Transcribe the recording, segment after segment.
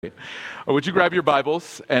Would you grab your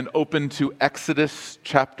Bibles and open to Exodus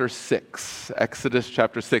chapter 6? Exodus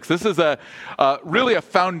chapter 6. This is really a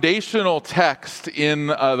foundational text in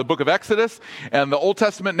the book of Exodus and the Old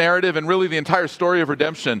Testament narrative and really the entire story of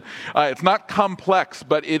redemption. It's not complex,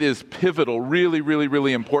 but it is pivotal,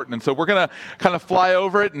 really important. And so we're going to kind of fly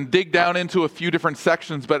over it and dig down into a few different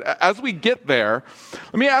sections. But as we get there,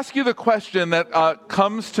 let me ask you the question that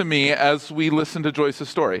comes to me as we listen to Joyce's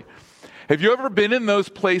story. Have you ever been in those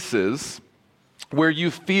places where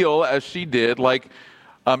you feel, as she did, like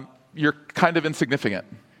you're kind of insignificant,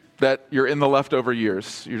 that you're in the leftover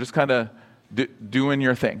years, you're just kind of doing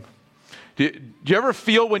your thing? Do you ever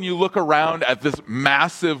feel when you look around at this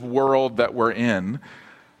massive world that we're in,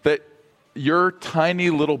 that your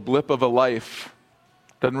tiny little blip of a life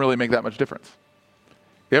doesn't really make that much difference?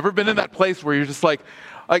 You ever been in that place where you're just like,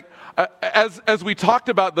 as we talked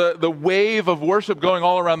about the wave of worship going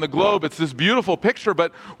all around the globe, it's this beautiful picture,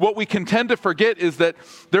 but what we can tend to forget is that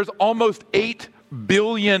there's almost 8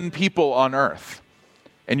 billion people on earth,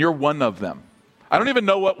 and you're one of them. I don't even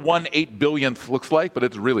know what 1/8 billionth looks like, but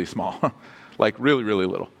it's really small, like really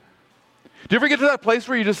little. Do you ever get to that place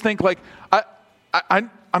where you just think like,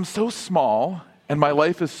 I'm so small, and my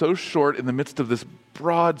life is so short in the midst of this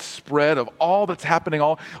broad spread of all that's happening,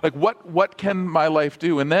 what can my life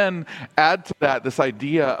do? And then add to that this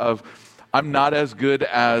idea of I'm not as good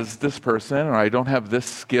as this person, or I don't have this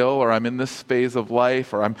skill, or I'm in this phase of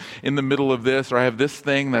life, or I'm in the middle of this, or I have this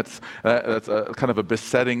thing that's a kind of a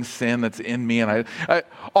besetting sin that's in me. And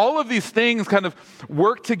all of these things kind of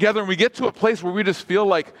work together, and we get to a place where we just feel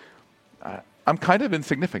like I'm kind of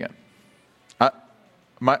insignificant.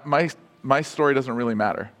 My story doesn't really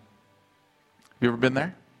matter. Have you ever been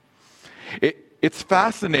there? It's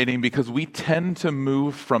fascinating because we tend to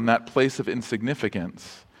move from that place of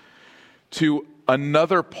insignificance to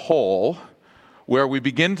another pole where we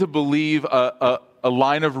begin to believe a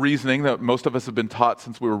line of reasoning that most of us have been taught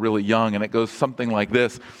since we were really young, and it goes something like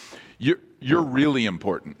this: You're really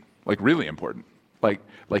important, like really important. Like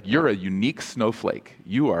you're a unique snowflake.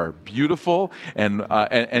 You are beautiful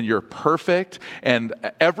and you're perfect, and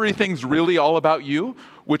everything's really all about you,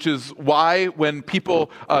 which is why when people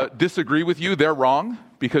disagree with you, they're wrong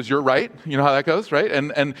because you're right. You know how that goes, right?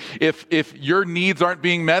 And if your needs aren't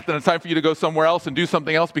being met, then it's time for you to go somewhere else and do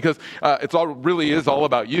something else because it's all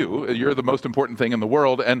about you. You're the most important thing in the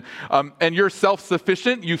world, and you're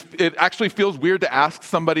self-sufficient. It actually feels weird to ask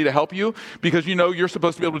somebody to help you because you know you're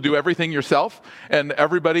supposed to be able to do everything yourself, and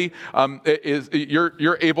everybody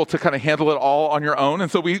you're able to kind of handle it all on your own.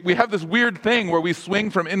 And so we have this weird thing where we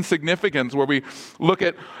swing from insignificance, where we look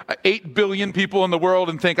at 8 billion people in the world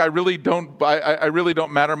and think I really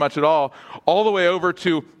don't matter much at all the way over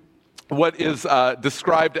to what is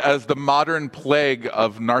described as the modern plague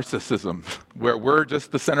of narcissism, where we're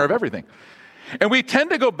just the center of everything. And we tend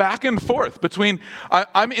to go back and forth between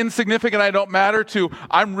I'm insignificant, I don't matter, to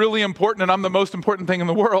I'm really important and I'm the most important thing in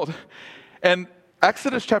the world. And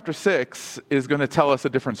Exodus chapter 6 is going to tell us a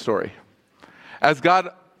different story. As God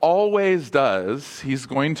always does, he's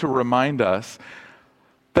going to remind us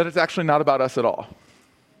that it's actually not about us at all.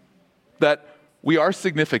 That we are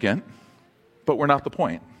significant, but we're not the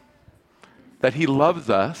point. That he loves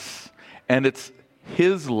us, and it's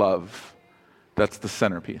his love that's the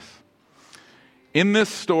centerpiece. In this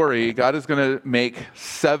story, God is going to make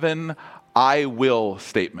 7 I will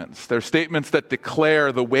statements. They're statements that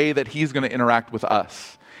declare the way that he's going to interact with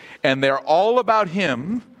us. And they're all about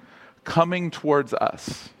him coming towards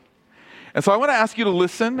us. And so I want to ask you to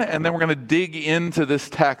listen, and then we're going to dig into this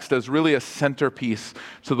text as really a centerpiece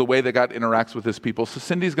to the way that God interacts with his people. So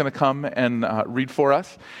Cindy's going to come and read for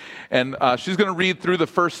us. And she's going to read through the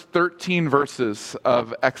first 13 verses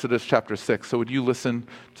of Exodus chapter 6. So would you listen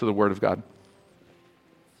to the word of God?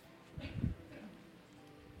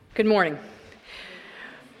 Good morning.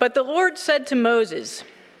 But the Lord said to Moses,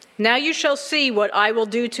 "Now you shall see what I will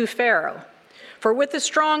do to Pharaoh. For with a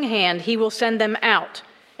strong hand he will send them out,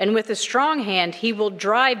 and with a strong hand he will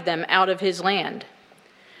drive them out of his land."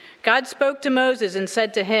 God spoke to Moses and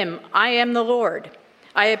said to him, "I am the Lord.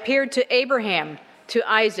 I appeared to Abraham, to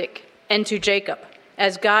Isaac, and to Jacob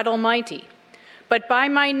as God Almighty. But by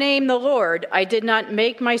my name, the Lord, I did not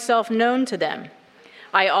make myself known to them.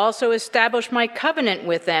 I also established my covenant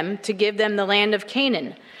with them to give them the land of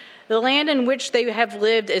Canaan, the land in which they have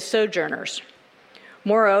lived as sojourners.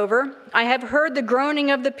 Moreover, I have heard the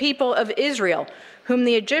groaning of the people of Israel, whom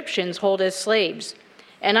the Egyptians hold as slaves,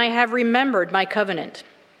 and I have remembered my covenant.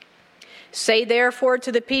 Say therefore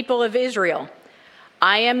to the people of Israel,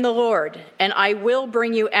 I am the Lord, and I will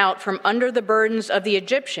bring you out from under the burdens of the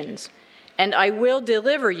Egyptians, and I will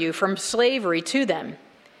deliver you from slavery to them.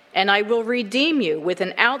 and I will redeem you with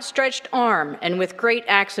an outstretched arm and with great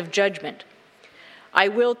acts of judgment. I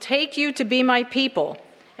will take you to be my people,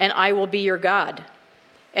 and I will be your God.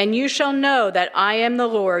 And you shall know that I am the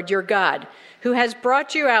Lord your God, who has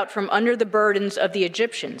brought you out from under the burdens of the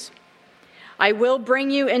Egyptians. I will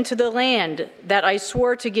bring you into the land that I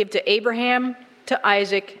swore to give to Abraham, to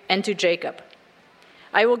Isaac, and to Jacob.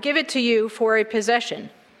 I will give it to you for a possession.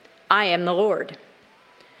 I am the Lord.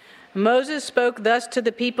 Moses spoke thus to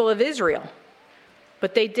the people of Israel,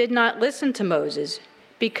 but they did not listen to Moses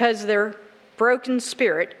because of their broken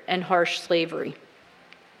spirit and harsh slavery.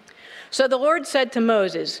 So the Lord said to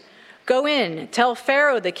Moses, "Go in, tell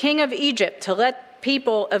Pharaoh, the king of Egypt, to let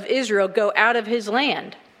people of Israel go out of his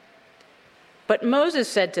land." But Moses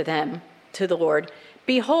said to the Lord,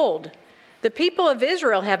 "Behold, the people of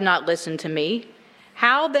Israel have not listened to me.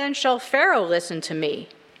 How then shall Pharaoh listen to me?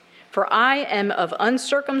 For I am of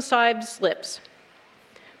uncircumcised lips."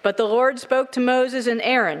 But the Lord spoke to Moses and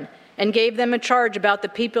Aaron and gave them a charge about the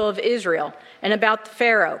people of Israel and about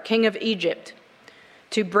Pharaoh, king of Egypt,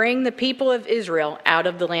 to bring the people of Israel out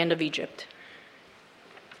of the land of Egypt.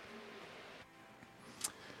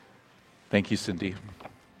 Thank you, Cindy.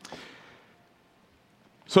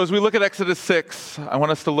 So as we look at Exodus 6, I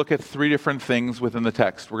want us to look at three different things within the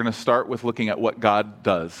text. We're going to start with looking at what God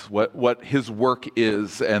does, what his work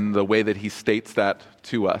is, and the way that he states that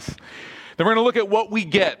to us. Then we're going to look at what we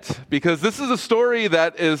get, because this is a story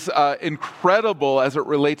that is incredible as it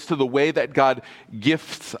relates to the way that God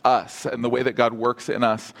gifts us and the way that God works in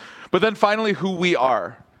us. But then finally, who we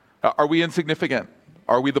are. Are we insignificant?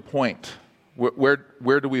 Are we the point?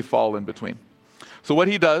 Where do we fall in between? So what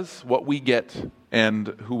he does, what we get, and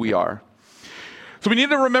who we are. So we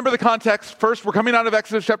need to remember the context. First, we're coming out of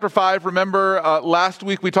Exodus chapter 5. Remember, last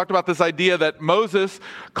week we talked about this idea that Moses,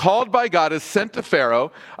 called by God, is sent to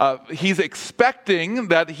Pharaoh. He's expecting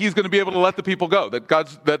that he's going to be able to let the people go, that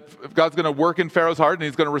God's going to work in Pharaoh's heart and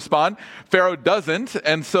he's going to respond. Pharaoh doesn't,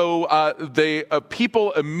 and so the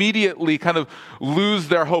people immediately kind of lose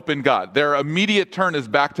their hope in God. Their immediate turn is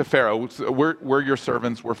back to Pharaoh. We're your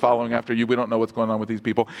servants. We're following after you. We don't know what's going on with these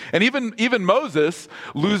people. And even Moses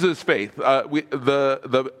loses faith.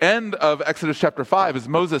 The end of Exodus chapter 5 is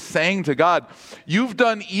Moses saying to God, "You've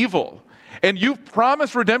done evil, and you've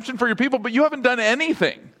promised redemption for your people, but you haven't done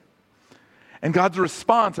anything." And God's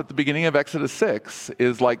response at the beginning of Exodus 6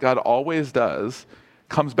 is, like God always does,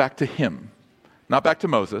 comes back to him. Not back to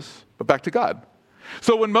Moses, but back to God.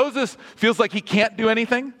 So when Moses feels like he can't do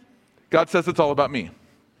anything, God says, "It's all about me."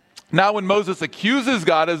 Now when Moses accuses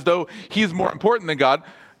God as though he's more important than God,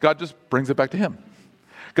 God just brings it back to him.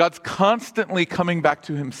 God's constantly coming back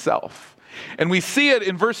to himself. And we see it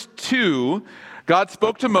in verse 2. God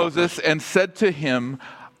spoke to Moses and said to him,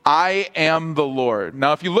 "I am the Lord."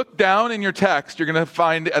 Now, if you look down in your text, you're going to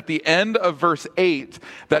find at the end of verse 8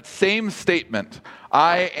 that same statement,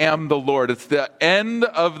 "I am the Lord." It's the end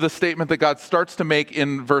of the statement that God starts to make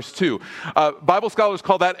in verse 2. Bible scholars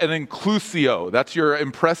call that an inclusio. That's your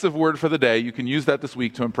impressive word for the day. You can use that this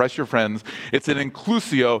week to impress your friends. It's an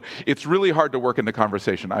inclusio. It's really hard to work into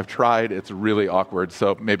conversation. I've tried. It's really awkward,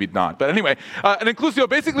 so maybe not. But anyway, an inclusio,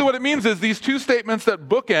 basically what it means is these two statements that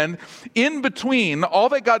bookend, in between, all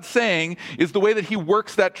that God's saying is the way that he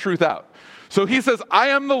works that truth out. So he says, "I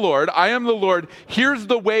am the Lord. I am the Lord. Here's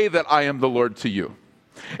the way that I am the Lord to you."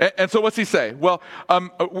 And so what's he say? Well,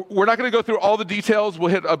 we're not going to go through all the details.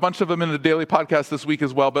 We'll hit a bunch of them in the daily podcast this week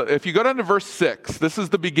as well. But if you go down to verse 6, this is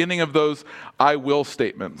the beginning of those "I will"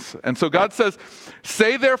 statements. And so God says,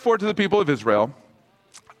 "Say therefore to the people of Israel,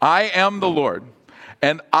 I am the Lord,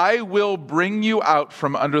 and I will bring you out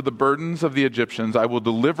from under the burdens of the Egyptians. I will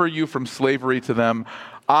deliver you from slavery to them.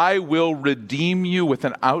 I will redeem you with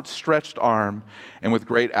an outstretched arm and with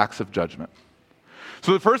great acts of judgment."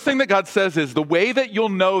 So the first thing that God says is, the way that you'll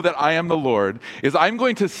know that I am the Lord is I'm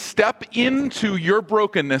going to step into your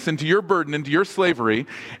brokenness, into your burden, into your slavery,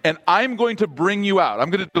 and I'm going to bring you out. I'm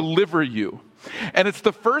going to deliver you. And it's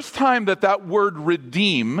the first time that that word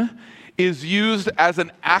redeem is used as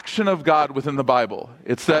an action of God within the Bible.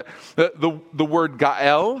 It's that the word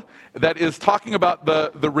gael that is talking about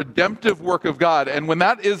the redemptive work of God. And when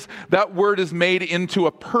that word is made into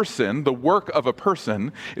a person, the work of a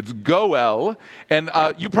person, it's goel. And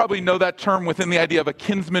you probably know that term within the idea of a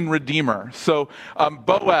kinsman redeemer. So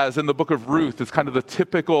Boaz in the book of Ruth is kind of the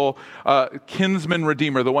typical kinsman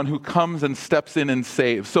redeemer, the one who comes and steps in and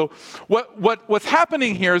saves. So what's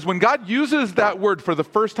happening here is when God uses that word for the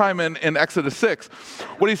first time in Exodus 6,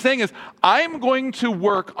 what he's saying is, I'm going to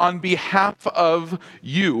work on behalf of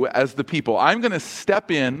you as the people. I'm going to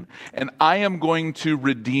step in and I am going to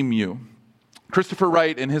redeem you. Christopher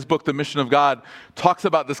Wright, in his book, The Mission of God, talks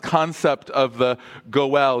about this concept of the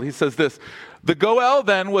Goel. He says this: the Goel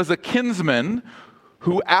then was a kinsman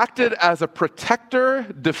who acted as a protector,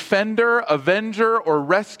 defender, avenger, or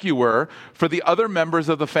rescuer for the other members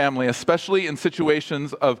of the family, especially in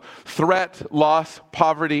situations of threat, loss,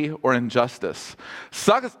 poverty, or injustice.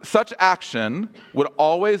 Such action would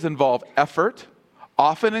always involve effort,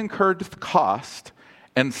 often incurred cost,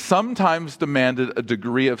 and sometimes demanded a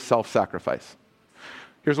degree of self-sacrifice.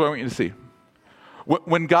 Here's what I want you to see.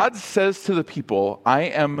 When God says to the people, I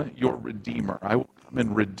am your redeemer, I will come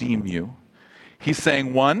and redeem you, he's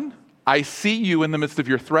saying, one, I see you in the midst of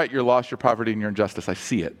your threat, your loss, your poverty, and your injustice. I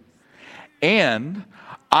see it. And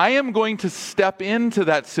I am going to step into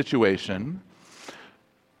that situation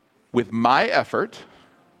with my effort,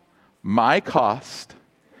 my cost,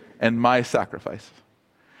 and my sacrifice.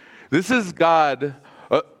 This is God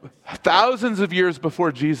thousands of years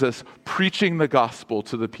before Jesus preaching the gospel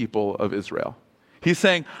to the people of Israel. He's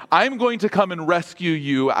saying, I'm going to come and rescue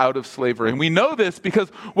you out of slavery. And we know this because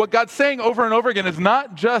what God's saying over and over again is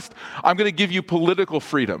not just, I'm going to give you political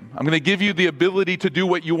freedom. I'm going to give you the ability to do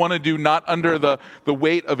what you want to do, not under the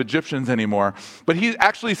weight of Egyptians anymore. But he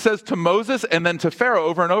actually says to Moses and then to Pharaoh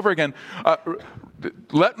over and over again,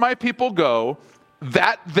 let my people go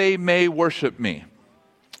that they may worship me.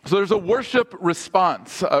 So there's a worship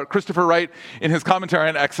response. Christopher Wright, in his commentary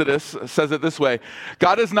on Exodus, says it this way: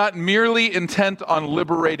 God is not merely intent on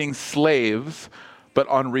liberating slaves, but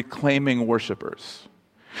on reclaiming worshipers.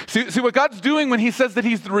 See, what God's doing when he says that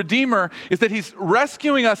he's the Redeemer is that he's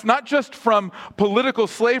rescuing us not just from political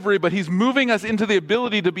slavery, but he's moving us into the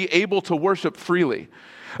ability to be able to worship freely.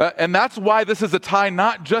 And that's why this is a tie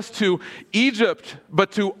not just to Egypt,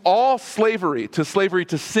 but to all slavery to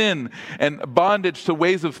sin and bondage to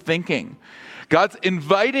ways of thinking. God's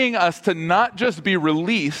inviting us to not just be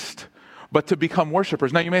released, but to become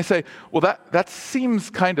worshipers. Now you may say, well, that seems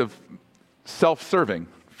kind of self-serving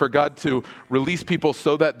for God to release people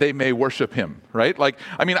so that they may worship him, right?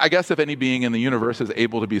 I guess if any being in the universe is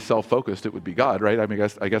able to be self-focused, it would be God, right?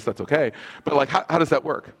 I guess that's okay. But how does that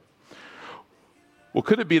work? Well,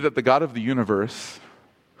 could it be that the God of the universe,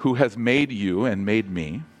 who has made you and made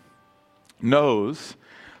me, knows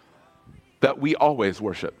that we always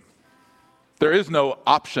worship? There is no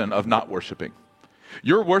option of not worshiping.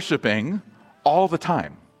 You're worshiping all the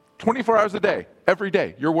time, 24 hours a day, every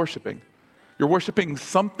day, you're worshiping. You're worshiping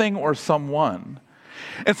something or someone.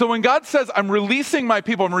 And so when God says, I'm releasing my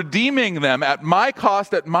people, I'm redeeming them at my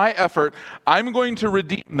cost, at my effort, I'm going to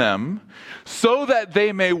redeem them so that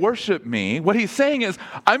they may worship me, what he's saying is,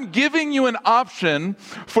 I'm giving you an option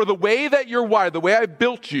for the way that you're wired, the way I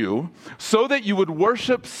built you, so that you would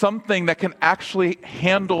worship something that can actually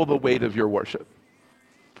handle the weight of your worship.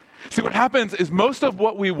 See, what happens is most of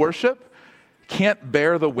what we worship can't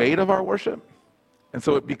bear the weight of our worship, and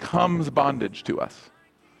so it becomes bondage to us.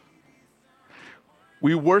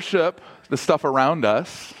 We worship the stuff around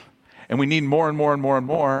us, and we need more and more and more and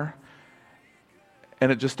more,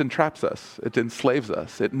 and it just entraps us. It enslaves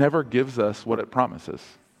us. It never gives us what it promises.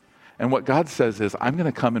 And what God says is, I'm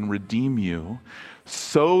going to come and redeem you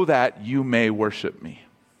so that you may worship me.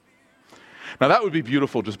 Now that would be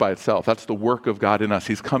beautiful just by itself. That's the work of God in us.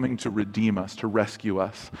 He's coming to redeem us, to rescue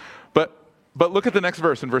us. But look at the next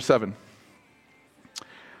verse, in verse 7.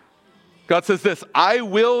 God says this: I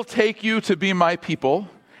will take you to be my people,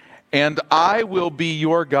 and I will be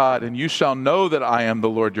your God, and you shall know that I am the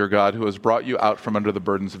Lord your God who has brought you out from under the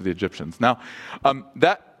burdens of the Egyptians. Now,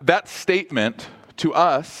 that statement to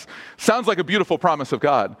us sounds like a beautiful promise of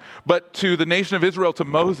God, but to the nation of Israel, to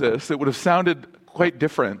Moses, it would have sounded quite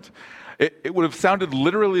different. It would have sounded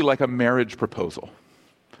literally like a marriage proposal.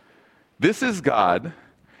 This is God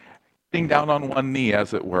getting down on one knee,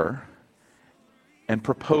 as it were, and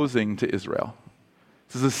proposing to Israel.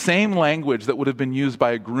 This is the same language that would have been used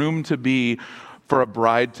by a groom-to-be for a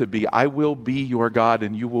bride-to-be. I will be your God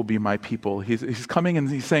and you will be my people. He's coming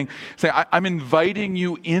and he's saying, I'm inviting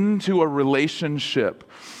you into a relationship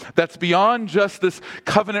that's beyond just this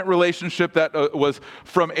covenant relationship that was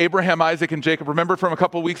from Abraham, Isaac, and Jacob. Remember from a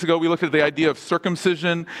couple of weeks ago, we looked at the idea of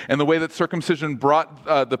circumcision and the way that circumcision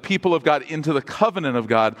brought the people of God into the covenant of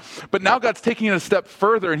God. But now God's taking it a step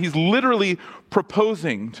further, and he's literally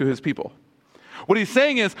proposing to his people. What he's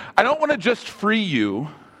saying is, I don't want to just free you.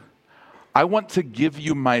 I want to give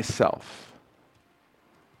you myself.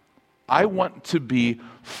 I want to be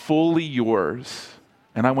fully yours,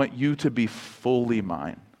 and I want you to be fully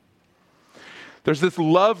mine. There's this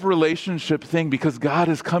love relationship thing because God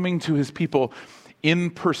is coming to his people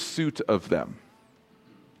in pursuit of them.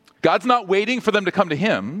 God's not waiting for them to come to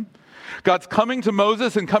him. God's coming to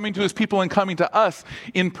Moses and coming to his people and coming to us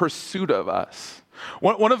in pursuit of us.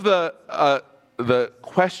 One of the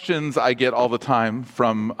questions I get all the time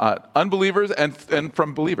from unbelievers and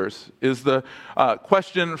from believers is the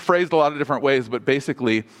question phrased a lot of different ways, but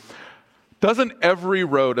basically, doesn't every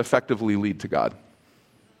road effectively lead to God?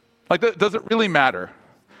 Like, does it really matter?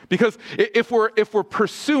 Because if we're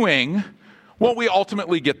pursuing, won't we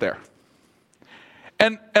ultimately get there?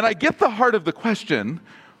 And I get the heart of the question,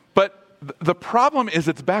 but the problem is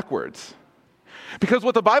it's backwards. Because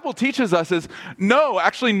what the Bible teaches us is, no,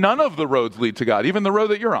 actually none of the roads lead to God, even the road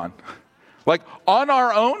that you're on. Like, on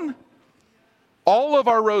our own, all of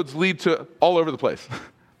our roads lead to all over the place.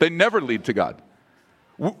 They never lead to God.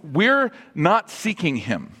 We're not seeking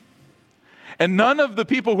him. And none of the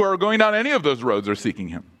people who are going down any of those roads are seeking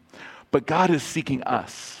him. But God is seeking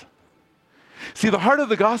us. See, the heart of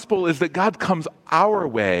the gospel is that God comes our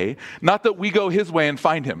way, not that we go his way and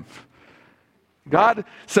find him. God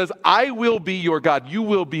says, I will be your God. You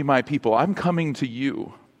will be my people. I'm coming to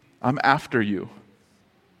you. I'm after you.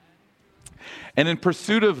 And in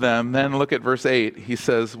pursuit of them, then look at verse 8. He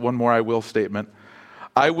says, one more I will statement.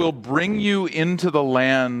 I will bring you into the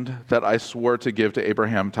land that I swore to give to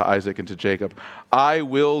Abraham, to Isaac, and to Jacob. I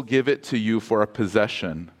will give it to you for a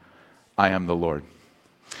possession. I am the Lord.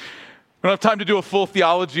 We don't have time to do a full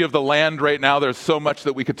theology of the land right now. There's so much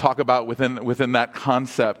that we could talk about within that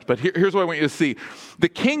concept. But here's what I want you to see. The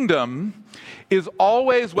kingdom is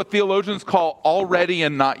always what theologians call already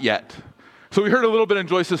and not yet. So we heard a little bit in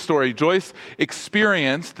Joyce's story. Joyce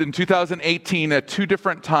experienced in 2018 at 2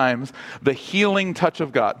 different times the healing touch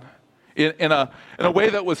of God in a way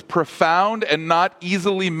that was profound and not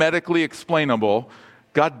easily medically explainable.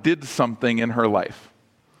 God did something in her life.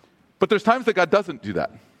 But there's times that God doesn't do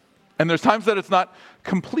that. And there's times that it's not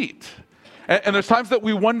complete. And there's times that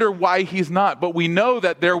we wonder why he's not. But we know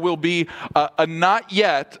that there will be a not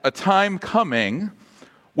yet, a time coming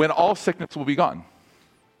when all sickness will be gone.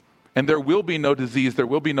 And there will be no disease, there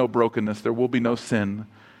will be no brokenness, there will be no sin.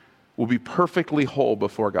 We'll be perfectly whole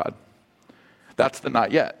before God. That's the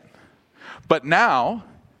not yet. But now,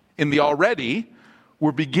 in the already,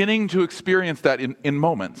 we're beginning to experience that in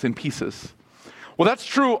moments, in pieces. Well, that's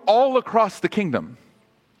true all across the kingdom.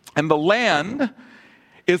 And the land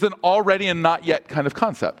is an already and not yet kind of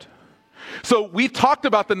concept. So we talked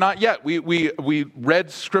about the not yet. We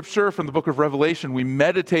read scripture from the book of Revelation. We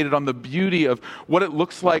meditated on the beauty of what it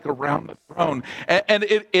looks like around the throne. And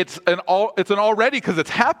it's an already because it's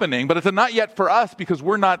happening, but it's a not yet for us because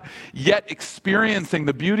we're not yet experiencing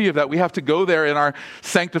the beauty of that. We have to go there in our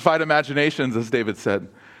sanctified imaginations, as David said.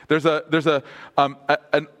 There's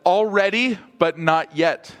an already but not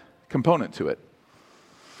yet component to it.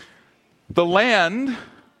 The land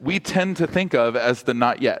we tend to think of as the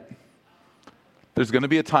not yet. There's going to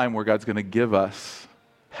be a time where God's going to give us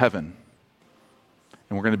heaven,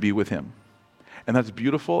 and we're going to be with him. And that's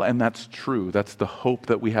beautiful, and that's true. That's the hope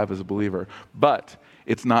that we have as a believer. But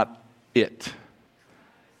it's not it.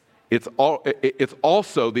 It's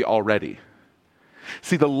also the already.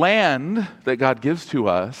 See, the land that God gives to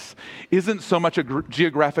us isn't so much a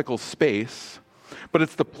geographical space, but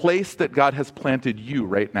it's the place that God has planted you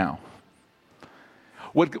right now.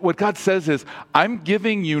 What God says is, I'm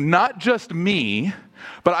giving you not just me,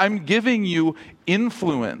 but I'm giving you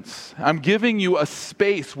influence. I'm giving you a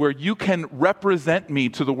space where you can represent me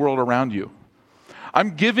to the world around you.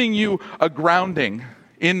 I'm giving you a grounding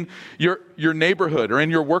in your neighborhood or in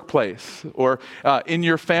your workplace or in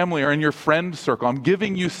your family or in your friend circle. I'm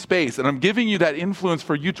giving you space, and I'm giving you that influence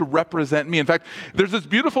for you to represent me. In fact, there's this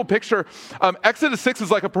beautiful picture. Exodus 6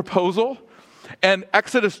 is like a proposal, and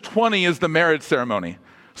Exodus 20 is the marriage ceremony.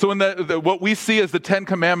 So in what we see as the 10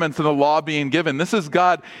 Commandments and the law being given, this is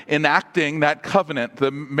God enacting that covenant.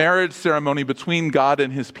 The marriage ceremony between God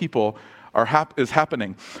and his people is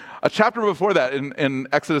happening. A chapter before that, in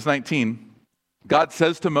Exodus 19, God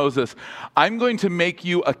says to Moses, I'm going to make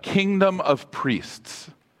you a kingdom of priests.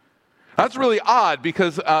 That's really odd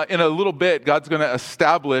because in a little bit, God's going to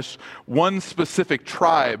establish one specific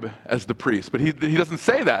tribe as the priest. But he doesn't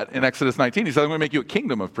say that in Exodus 19. He says, I'm going to make you a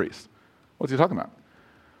kingdom of priests. What's he talking about?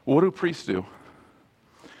 Well, what do priests do?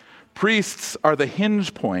 Priests are the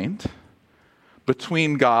hinge point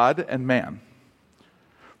between God and man.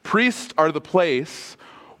 Priests are the place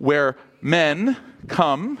where men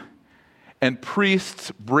come and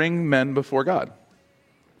priests bring men before God.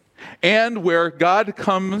 And where God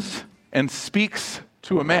comes and speaks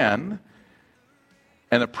to a man,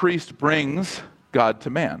 and a priest brings God to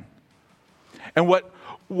man. And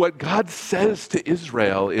what God says to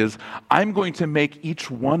Israel is, I'm going to make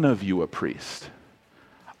each one of you a priest.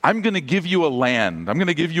 I'm going to give you a land. I'm going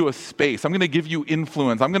to give you a space. I'm going to give you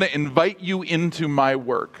influence. I'm going to invite you into my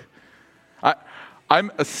work.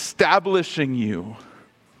 I'm establishing you.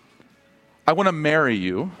 I want to marry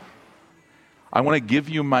you. I want to give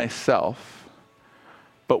you myself.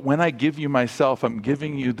 But when I give you myself, I'm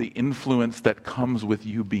giving you the influence that comes with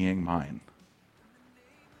you being mine.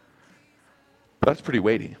 That's pretty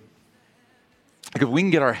weighty. Like if we can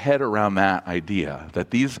get our head around that idea,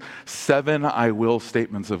 that these 7 I will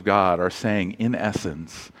statements of God are saying, in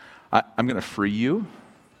essence, I'm going to free you,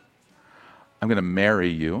 I'm going to marry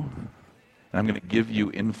you, and I'm going to give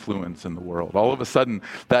you influence in the world. All of a sudden,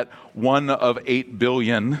 that 1 of 8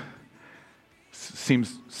 billion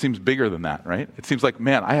seems bigger than that, right? It seems like,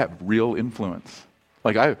 man, I have real influence.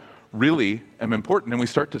 Like I really am important, and we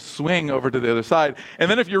start to swing over to the other side. And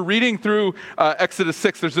then if you're reading through Exodus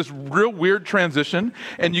 6, there's this real weird transition,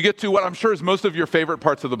 and you get to what I'm sure is most of your favorite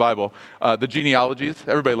parts of the Bible, the genealogies.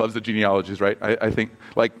 Everybody loves the genealogies, right? I think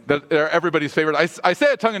like they're everybody's favorite. I say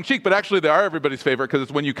it tongue-in-cheek, but actually they are everybody's favorite because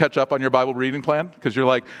it's when you catch up on your Bible reading plan, because you're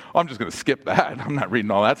like, oh, I'm just going to skip that. I'm not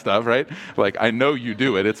reading all that stuff, right? Like, I know you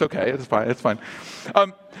do it. It's okay. It's fine. It's fine.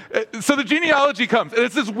 So the genealogy comes, and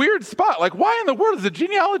it's this weird spot. Like, why in the world is the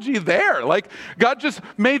genealogy there? Like, God just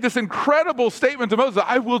made this incredible statement to Moses,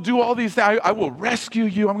 I will do all these things. I will rescue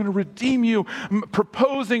you. I'm going to redeem you. I'm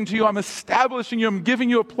proposing to you. I'm establishing you. I'm giving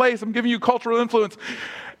you a place. I'm giving you cultural influence.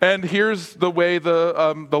 And here's the way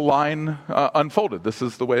the line unfolded. This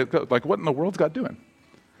is the way it goes. Like, what in the world's God doing?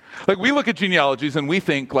 Like, we look at genealogies, and we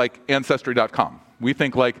think, like, Ancestry.com. We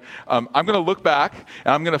think like, I'm going to look back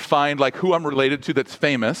and I'm going to find like who I'm related to that's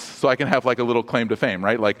famous so I can have like a little claim to fame,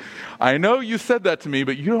 right? Like, I know you said that to me,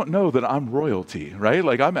 but you don't know that I'm royalty, right?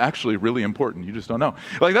 Like, I'm actually really important. You just don't know.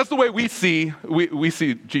 Like, that's the way we see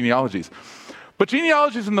genealogies. But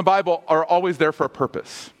genealogies in the Bible are always there for a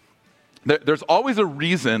purpose. There's always a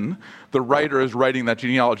reason the writer is writing that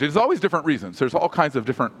genealogy. There's always different reasons. There's all kinds of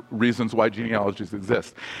different reasons why genealogies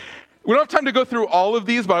exist. We don't have time to go through all of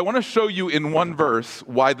these, but I want to show you in one verse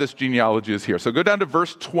why this genealogy is here. So go down to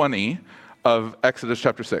verse 20 of Exodus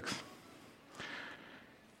chapter 6.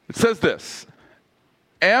 It says this,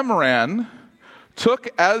 Amram took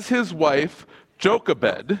as his wife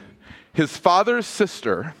Jochebed, his father's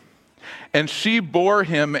sister, and she bore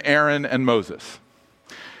him Aaron and Moses.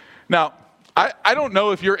 Now, I don't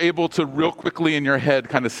know if you're able to real quickly in your head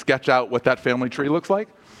kind of sketch out what that family tree looks like.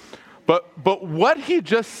 But what he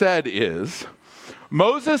just said is,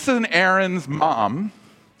 Moses and Aaron's mom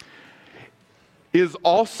is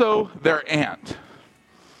also their aunt.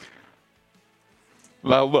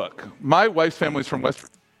 Now look, my wife's family's from West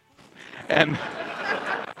Virginia, and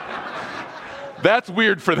that's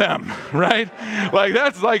weird for them, right?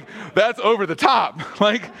 That's over the top.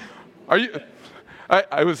 Like, are you?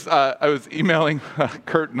 I was emailing,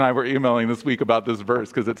 Kurt and I were emailing this week about this verse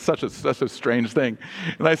because it's such a strange thing.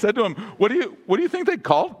 And I said to him, what do you think they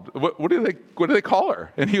called, what do they call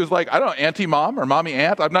her? And he was like, I don't know, auntie mom or mommy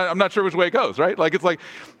aunt. I'm not sure which way it goes, right? Like, it's like,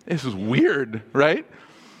 this is weird, right?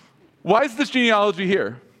 Why is this genealogy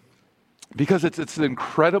here? Because it's an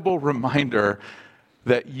incredible reminder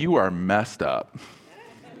that you are messed up.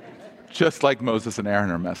 Just like Moses and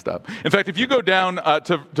Aaron are messed up. In fact, if you go down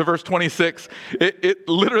to verse 26, it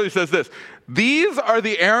literally says this. These are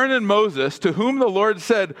the Aaron and Moses to whom the Lord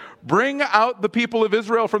said, bring out the people of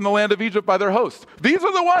Israel from the land of Egypt by their host. These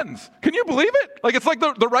are the ones. Can you believe it? Like, it's like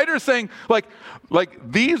the writer is saying,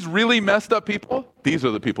 like these really messed up people, these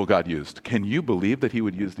are the people God used. Can you believe that he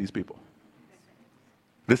would use these people?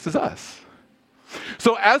 This is us.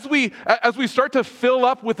 So as we start to fill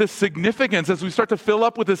up with this significance, as we start to fill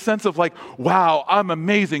up with this sense of like, wow, I'm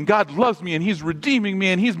amazing. God loves me and he's redeeming me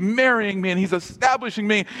and he's marrying me and he's establishing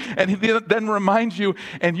me. And he then reminds you,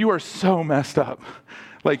 and you are so messed up.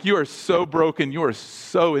 Like, you are so broken. You are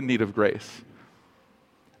so in need of grace.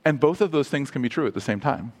 And both of those things can be true at the same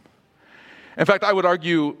time. In fact, I would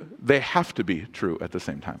argue they have to be true at the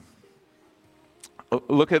same time.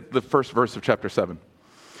 Look at the first verse of chapter 7.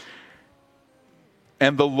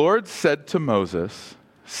 And the Lord said to Moses,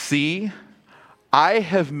 see, I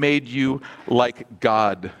have made you like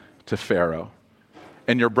God to Pharaoh,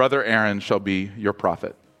 and your brother Aaron shall be your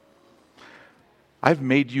prophet. I've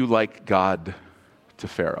made you like God to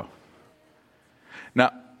Pharaoh.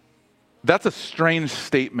 Now, that's a strange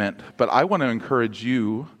statement, but I want to encourage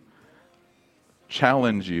you,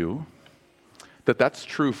 challenge you, that that's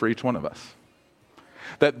true for each one of us.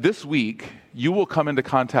 That this week, you will come into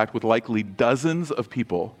contact with likely dozens of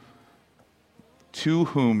people to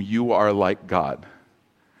whom you are like God.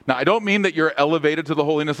 Now, I don't mean that you're elevated to the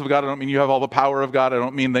holiness of God. I don't mean you have all the power of God. I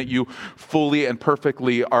don't mean that you fully and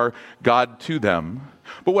perfectly are God to them.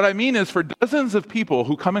 But what I mean is for dozens of people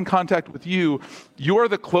who come in contact with you, you're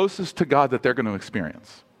the closest to God that they're going to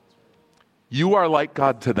experience. You are like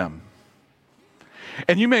God to them.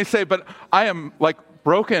 And you may say, but I am like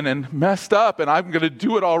broken and messed up and I'm going to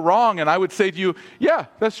do it all wrong. And I would say to you, yeah,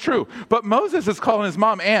 that's true. But Moses is calling his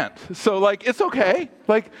mom Aunt. So like, it's okay.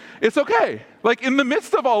 Like, it's okay. Like in the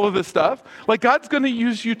midst of all of this stuff, like God's going to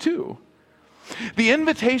use you too. The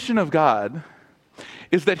invitation of God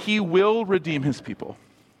is that he will redeem his people.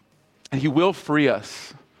 And he will free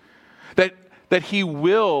us. That he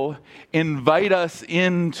will invite us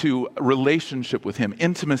into relationship with him,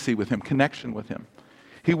 intimacy with him, connection with him.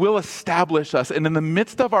 He will establish us. And in the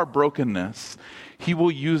midst of our brokenness, he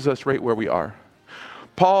will use us right where we are.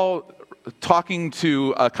 Paul, talking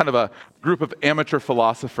to kind of a group of amateur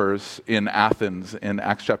philosophers in Athens in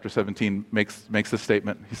Acts chapter 17, makes this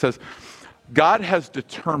statement. He says, God has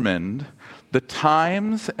determined the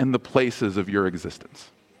times and the places of your existence.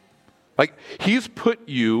 Like, he's put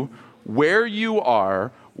you where you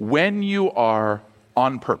are, when you are,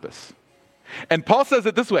 on purpose. And Paul says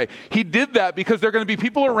it this way. He did that because there are going to be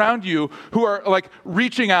people around you who are like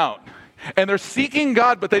reaching out. And they're seeking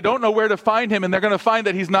God, but they don't know where to find him. And they're going to find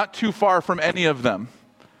that he's not too far from any of them.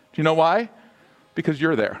 Do you know why? Because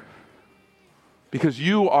you're there. Because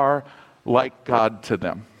you are like God to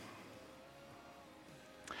them.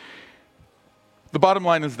 The bottom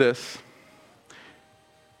line is this.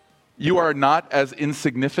 You are not as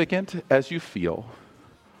insignificant as you feel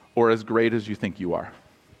or as great as you think you are.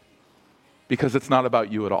 Because it's not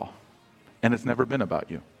about you at all. And it's never been about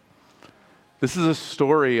you. This is a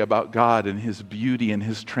story about God and his beauty and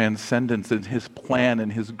his transcendence and his plan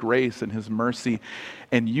and his grace and his mercy.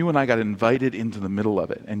 And you and I got invited into the middle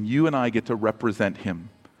of it. And you and I get to represent him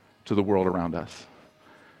to the world around us.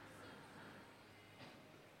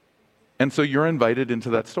 And so you're invited into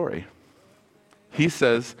that story. He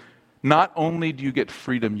says, not only do you get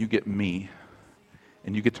freedom, you get me.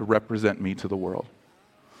 And you get to represent me to the world.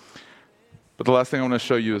 But the last thing I want to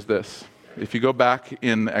show you is this. If you go back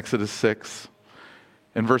in Exodus 6,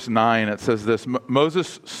 in verse 9, it says this,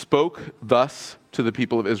 Moses spoke thus to the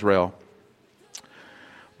people of Israel,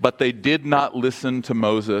 but they did not listen to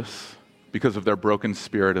Moses because of their broken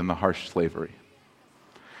spirit and the harsh slavery.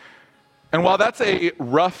 And while that's a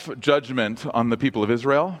rough judgment on the people of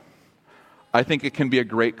Israel, I think it can be a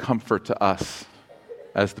great comfort to us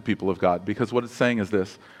as the people of God, because what it's saying is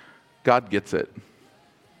this, God gets it.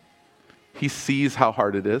 He sees how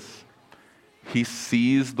hard it is. He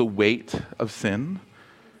sees the weight of sin.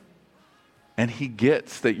 And he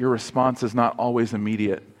gets that your response is not always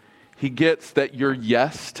immediate. He gets that your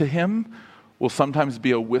yes to him will sometimes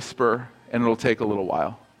be a whisper and it'll take a little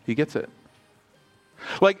while. He gets it.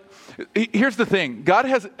 Like, here's the thing. God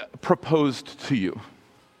has proposed to you.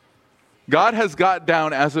 God has got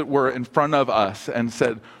down, as it were, in front of us and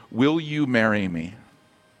said, will you marry me?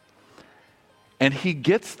 And he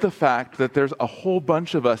gets the fact that there's a whole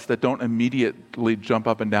bunch of us that don't immediately jump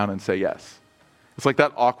up and down and say yes. It's like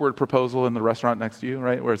that awkward proposal in the restaurant next to you,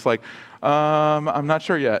 right? Where it's like, I'm not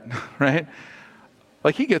sure yet, right?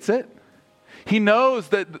 Like, he gets it. He knows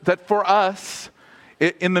that for us,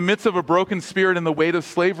 in the midst of a broken spirit and the weight of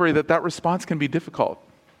slavery, that response can be difficult.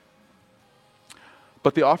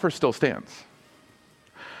 But the offer still stands.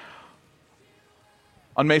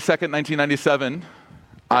 On May 2nd, 1997,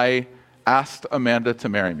 I asked Amanda to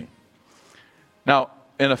marry me. Now,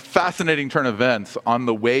 in a fascinating turn of events, on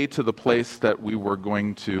the way to the place that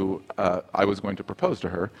I was going to propose to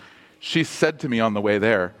her, she said to me on the way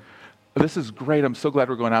there, this is great, I'm so glad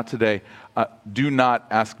we're going out today. Do not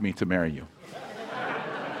ask me to marry you.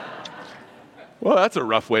 Well, that's a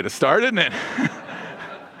rough way to start, isn't it?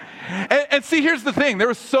 And see, here's the thing. There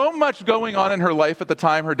was so much going on in her life at the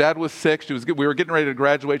time. Her dad was sick. We were getting ready to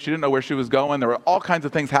graduate. She didn't know where she was going. There were all kinds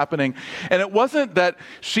of things happening. And it wasn't that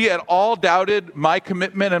she at all doubted my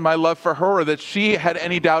commitment and my love for her, or that she had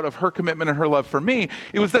any doubt of her commitment and her love for me.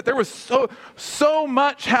 It was that there was so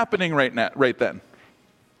much happening right then.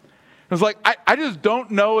 It was like, I just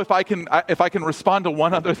don't know if I can respond to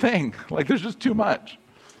one other thing. Like, there's just too much.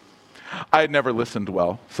 I had never listened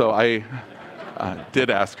well, so I did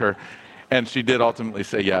ask her, and she did ultimately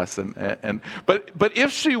say yes. But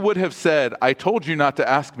if she would have said, I told you not to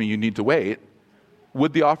ask me, you need to wait,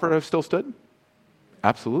 would the offer have still stood?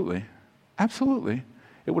 Absolutely. Absolutely.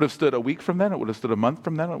 It would have stood a week from then, it would have stood a month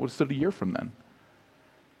from then, it would have stood a year from then.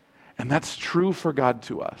 And that's true for God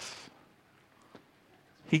to us.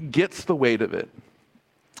 He gets the weight of it.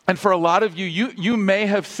 And for a lot of you, you may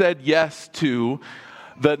have said yes to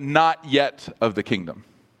the not yet of the kingdom.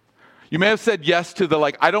 You may have said yes to the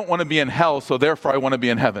I don't want to be in hell, so therefore I want to be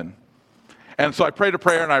in heaven. And so I prayed a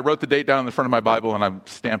prayer and I wrote the date down in the front of my Bible and I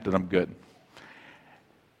stamped it, I'm good.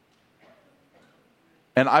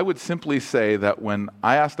 And I would simply say that when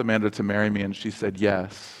I asked Amanda to marry me and she said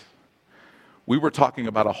yes, we were talking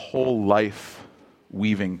about a whole life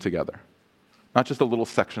weaving together. Not just a little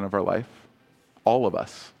section of our life, all of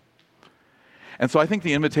us. And so I think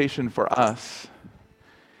the invitation for us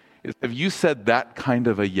is, have you said that kind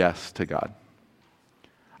of a yes to God?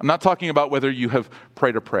 I'm not talking about whether you have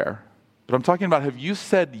prayed a prayer, but I'm talking about, have you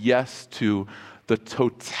said yes to the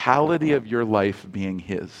totality of your life being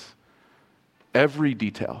His? Every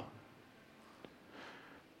detail.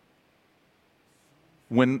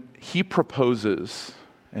 When He proposes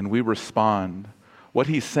and we respond, what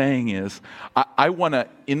He's saying is, I want to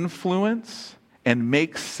influence and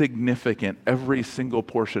make significant every single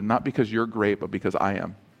portion, not because you're great, but because I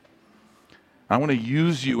am. I want to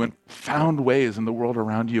use you in profound ways in the world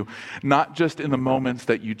around you, not just in the moments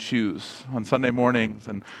that you choose on Sunday mornings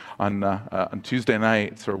and on Tuesday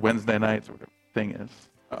nights or Wednesday nights or whatever the thing is.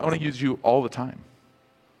 I want to use you all the time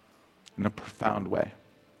in a profound way.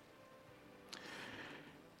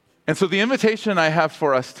 And so the invitation I have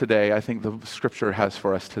for us today, I think the Scripture has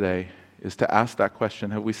for us today, is to ask that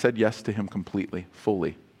question: have we said yes to Him completely,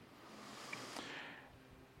 fully?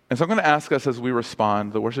 And so I'm going to ask us as we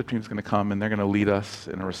respond. The worship team is going to come and they're going to lead us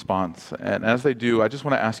in a response. And as they do, I just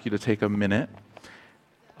want to ask you to take a minute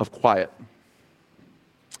of quiet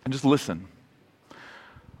and just listen.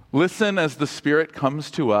 Listen as the Spirit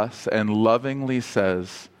comes to us and lovingly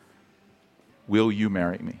says, will you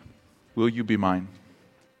marry me? Will you be mine?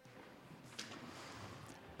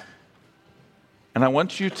 And I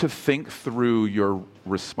want you to think through your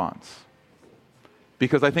response.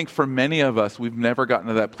 Because I think for many of us, we've never gotten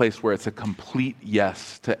to that place where it's a complete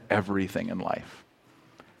yes to everything in life.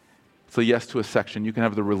 It's a yes to a section. You can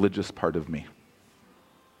have the religious part of me.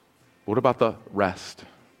 What about the rest?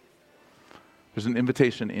 There's an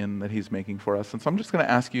invitation in that He's making for us. And so I'm just going to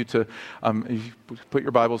ask you to put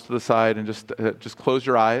your Bibles to the side and just close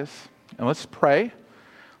your eyes. And let's pray.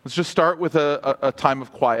 Let's just start with a time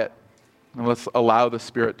of quiet. And let's allow the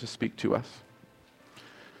Spirit to speak to us.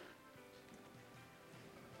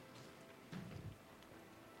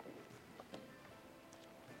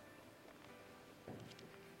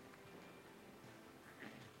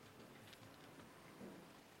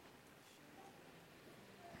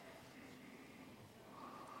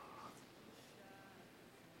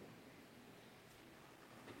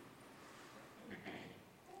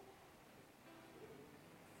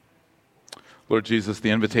 Lord Jesus,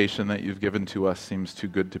 the invitation that you've given to us seems too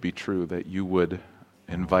good to be true, that you would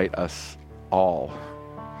invite us all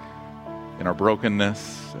in our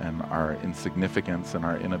brokenness and our insignificance and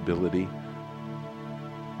our inability.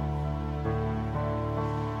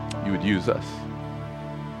 You would use us.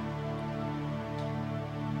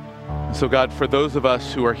 And so God, for those of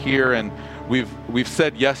us who are here and we've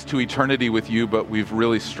said yes to eternity with you, but we've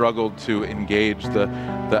really struggled to engage the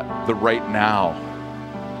right now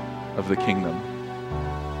of the kingdom.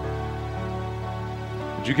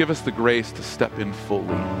 Would you give us the grace to step in fully?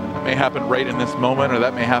 That may happen right in this moment, or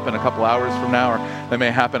that may happen a couple hours from now, or that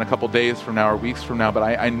may happen a couple days from now or weeks from now, but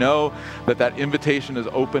I know that invitation is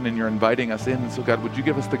open and you're inviting us in. And so God, would you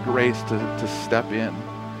give us the grace to step in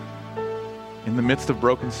the midst of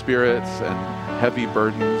broken spirits and heavy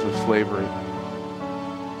burdens of slavery,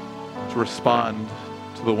 to respond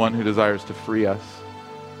to the one who desires to free us,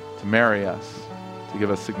 to marry us, to give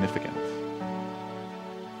us significance.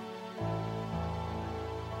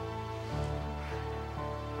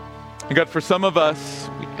 And God, for some of us,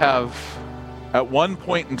 we have at one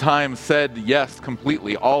point in time said yes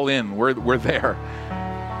completely, all in, we're there.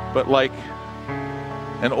 But like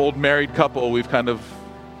an old married couple, we've kind of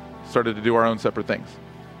started to do our own separate things.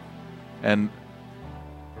 And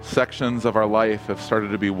sections of our life have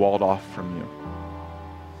started to be walled off from you.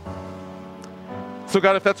 So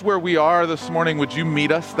God, if that's where we are this morning, would you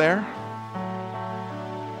meet us there?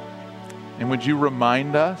 And would you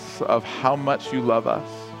remind us of how much you love us?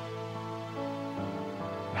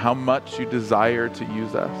 How much you desire to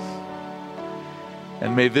use us?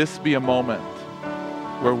 And may this be a moment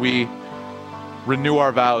where we renew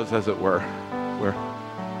our vows, as it were, where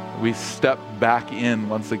we step back in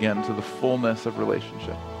once again to the fullness of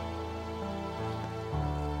relationship.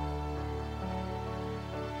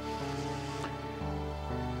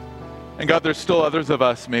 And God, there's still others of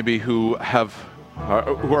us maybe who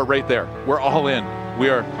are right there. We're all in.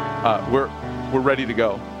 We're ready to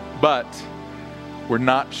go. But we're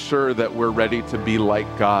not sure that we're ready to be like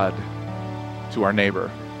God to our neighbor,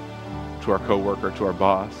 to our coworker, to our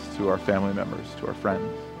boss, to our family members, to our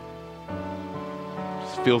friends. It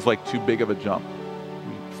just feels like too big of a jump.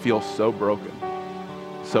 We feel so broken,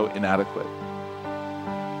 so inadequate.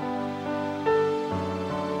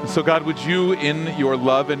 And so God, would you in your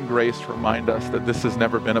love and grace remind us that this has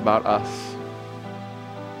never been about us,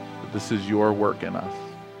 that this is your work in us.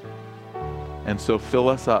 And so fill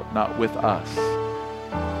us up, not with us,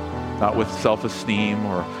 not with self-esteem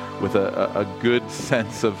or with a good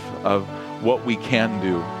sense of what we can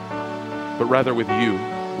do, but rather with you,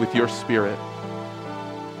 with your Spirit,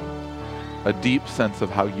 a deep sense of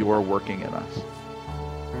how you're working in us.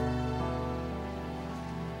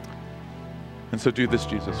 And so do this,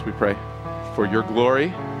 Jesus, we pray, for your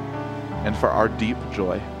glory and for our deep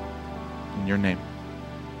joy. In your name,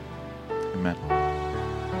 amen.